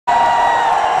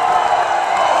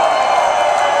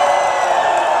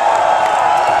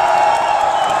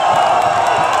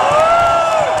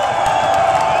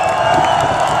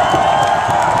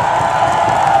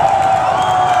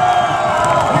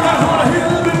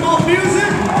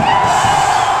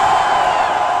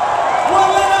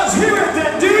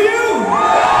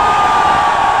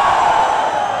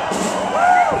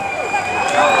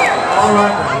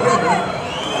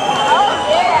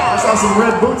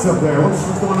notes up there.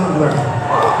 What's going on there?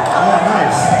 Yeah,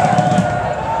 nice.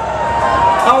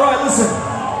 All right, listen.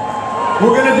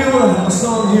 We're gonna do a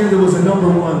song here that was a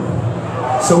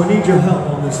 #1. So we need your help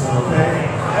on this one, okay?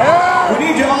 We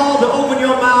need you all to open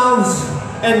your mouths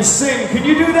and sing. Can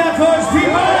you do that for us,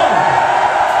 people?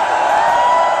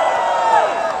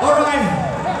 All right.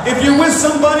 If you're with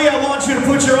somebody, I want you to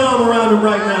put your arm around them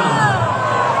right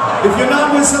now. If you're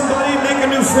not with somebody, make a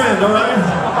new friend, all right?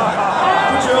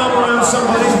 Put your arm around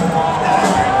somebody.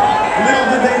 Little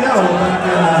did they know about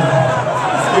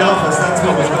the office, that's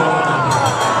what was going on.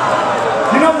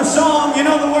 You know the song, you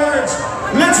know the words.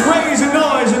 Let's raise a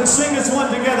noise and sing this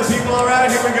one together, people, all right?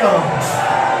 Here we go.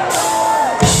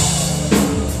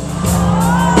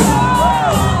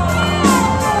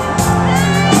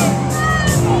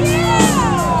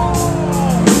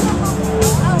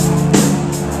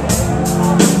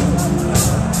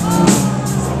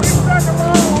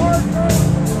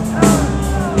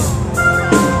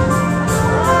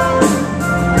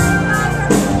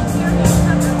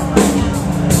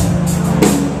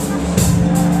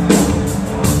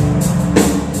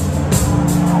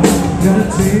 Gotta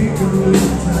take a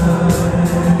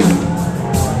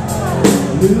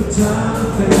little time to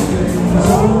think things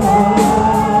over.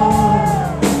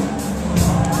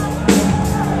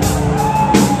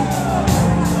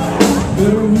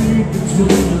 Better read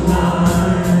between the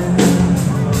lines,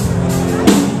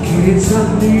 in case I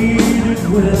need it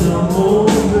when I'm older.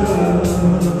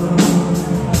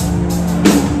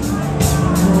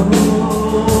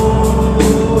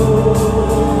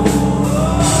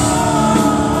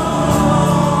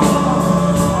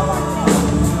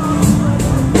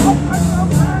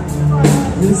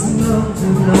 This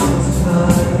mountain of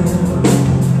time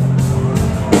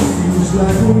feels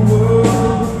like a world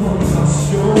upon my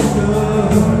shoulder.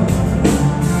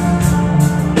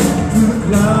 Through the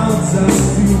clouds I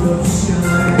see love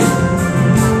shine.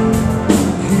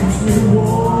 Keeps me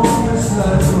warm as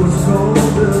life grows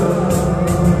colder.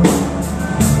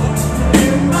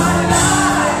 In my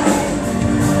life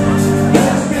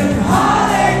there's been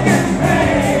heartache and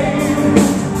pain.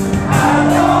 I don't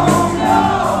know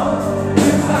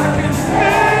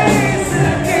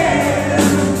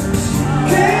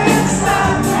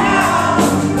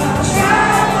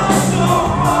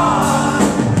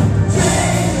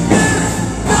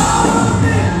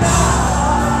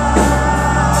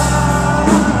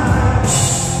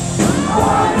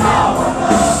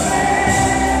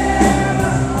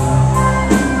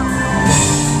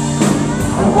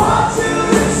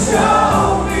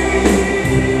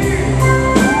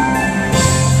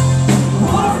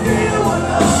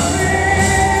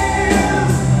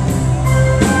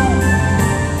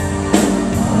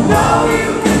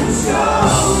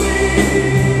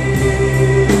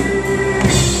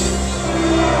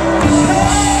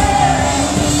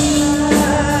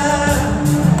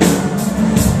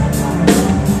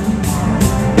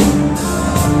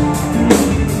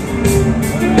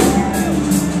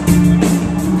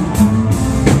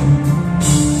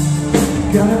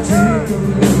gotta take a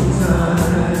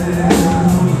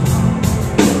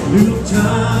little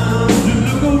time